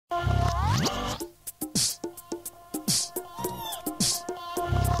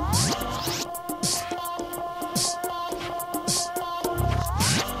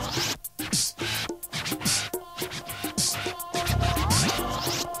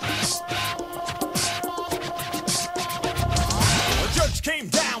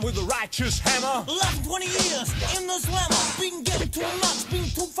righteous hammer. Last 20 years in the slammer. Been getting too much, been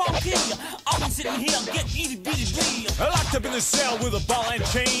too funky. I've been sitting here, get itty bitty bitty. Locked up in the cell with a ball and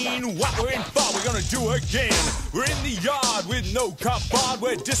chain. What we're in for, we're gonna do again. We're in the yard with no cup board.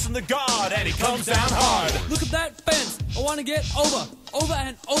 We're dissing the guard, and he comes down hard. Look at that fence. I want to get over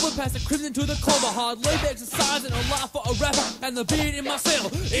and over past the crimson to the clover. Hard labor exercise and a laugh for a rapper. And the beard in my cell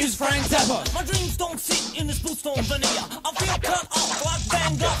is Frank Zappa. My dreams don't sit in this bluestone veneer. I feel cut off like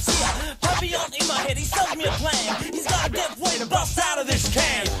Van Gogh's here. Papillon in my head, he sells me a plan. He's got a death way to bust out of this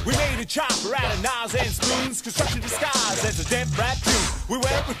can. We made a chopper out of knives and spoons. Construction disguised as a dead rap tune. We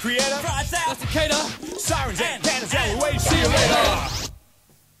went with creator. Fries out. That's the Kator. Sirens and cannons and we wave. See you later.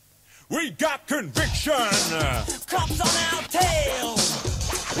 We got conviction. Cops on our tail.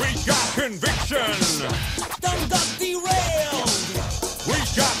 We got conviction. Done got derailed. We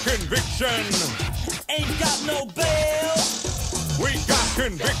got conviction. Ain't got no bail. We got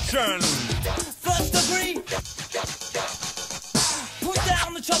conviction. First degree. Put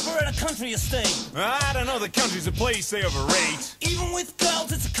down the chopper at a country estate. I don't know, the country's a place they overrate. Even with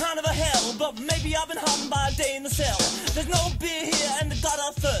girls, it's a kind of a hell. But maybe I've been hardened by a day in the cell. There's no beer here and the got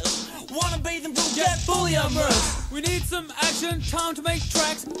our thirst. Wanna bathe in blue, get fully immersed. We need some action, time to make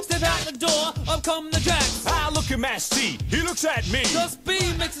tracks. Step out the door, up come the jacks. I look at Master T, he looks at me. Just B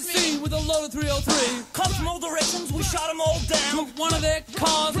makes a scene with a load of 303. Cops from all directions, we shot them all down. Took one of their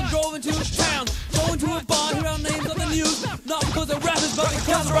cars and drove into town. Going to a bar, hear our names on the news. Not because they're rappers, but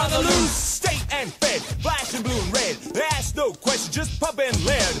because they're rather loose. State and fed, flashing blue and red. Ask no question, just pub and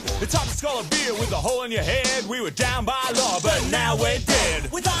lead. It's hard to skull a beer with a hole in your head. We were down by law, but now we're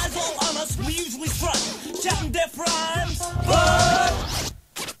dead. With eyes all on us, we usually front, shouting deaf rhymes, but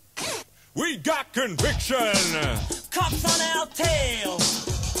we got conviction. Cops on our tail.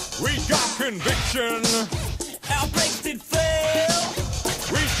 We got conviction. Our brakes did fail.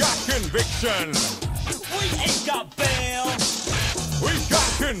 We got conviction. We ain't got bail. We got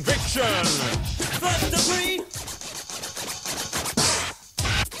conviction. First degree.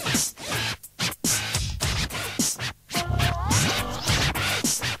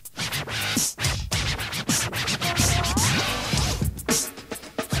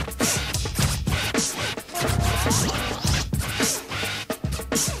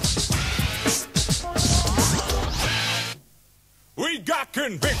 We got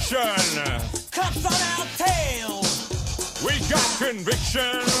conviction. Cops on our tail. We got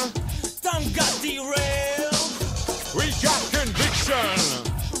conviction. Done got derailed. We got conviction.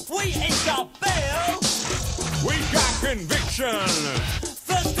 We ain't got bail. We got conviction.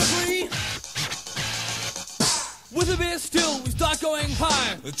 First degree. With a beer still, we start going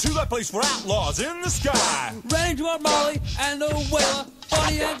high. To that place for outlaws in the sky. Ran into our Molly and a whaler.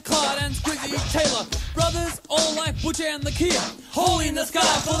 Bonnie and Clyde and Squizzy Taylor. Brothers all like Butcher and the Kid. Holy in the sky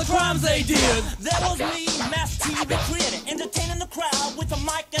for the crimes they did. That was me, Master T, the creator, entertaining the crowd with a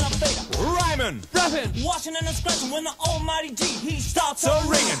mic and a fader. Rhyming, rapping, washing and scratching when the almighty G, he starts a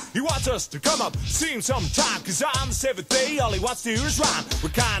ringing. He wants us to come up, see him sometime. Cause on the seventh day, all he wants to hear is rhyme.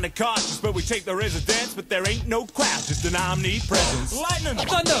 We're kinda cautious, but we take the residence. But there ain't no crowd, just an omnipresence. Lightning,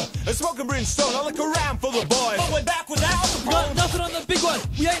 thunder, a smoking brimstone. I look around for the boys. But we're back without the got nothing on the big one.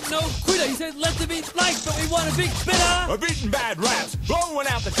 We ain't no quitter. He said let the beat light, but we want a big spitter. A beating bad raps, blowing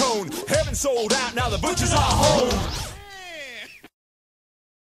out the cone. Heaven sold out, now the butchers are home.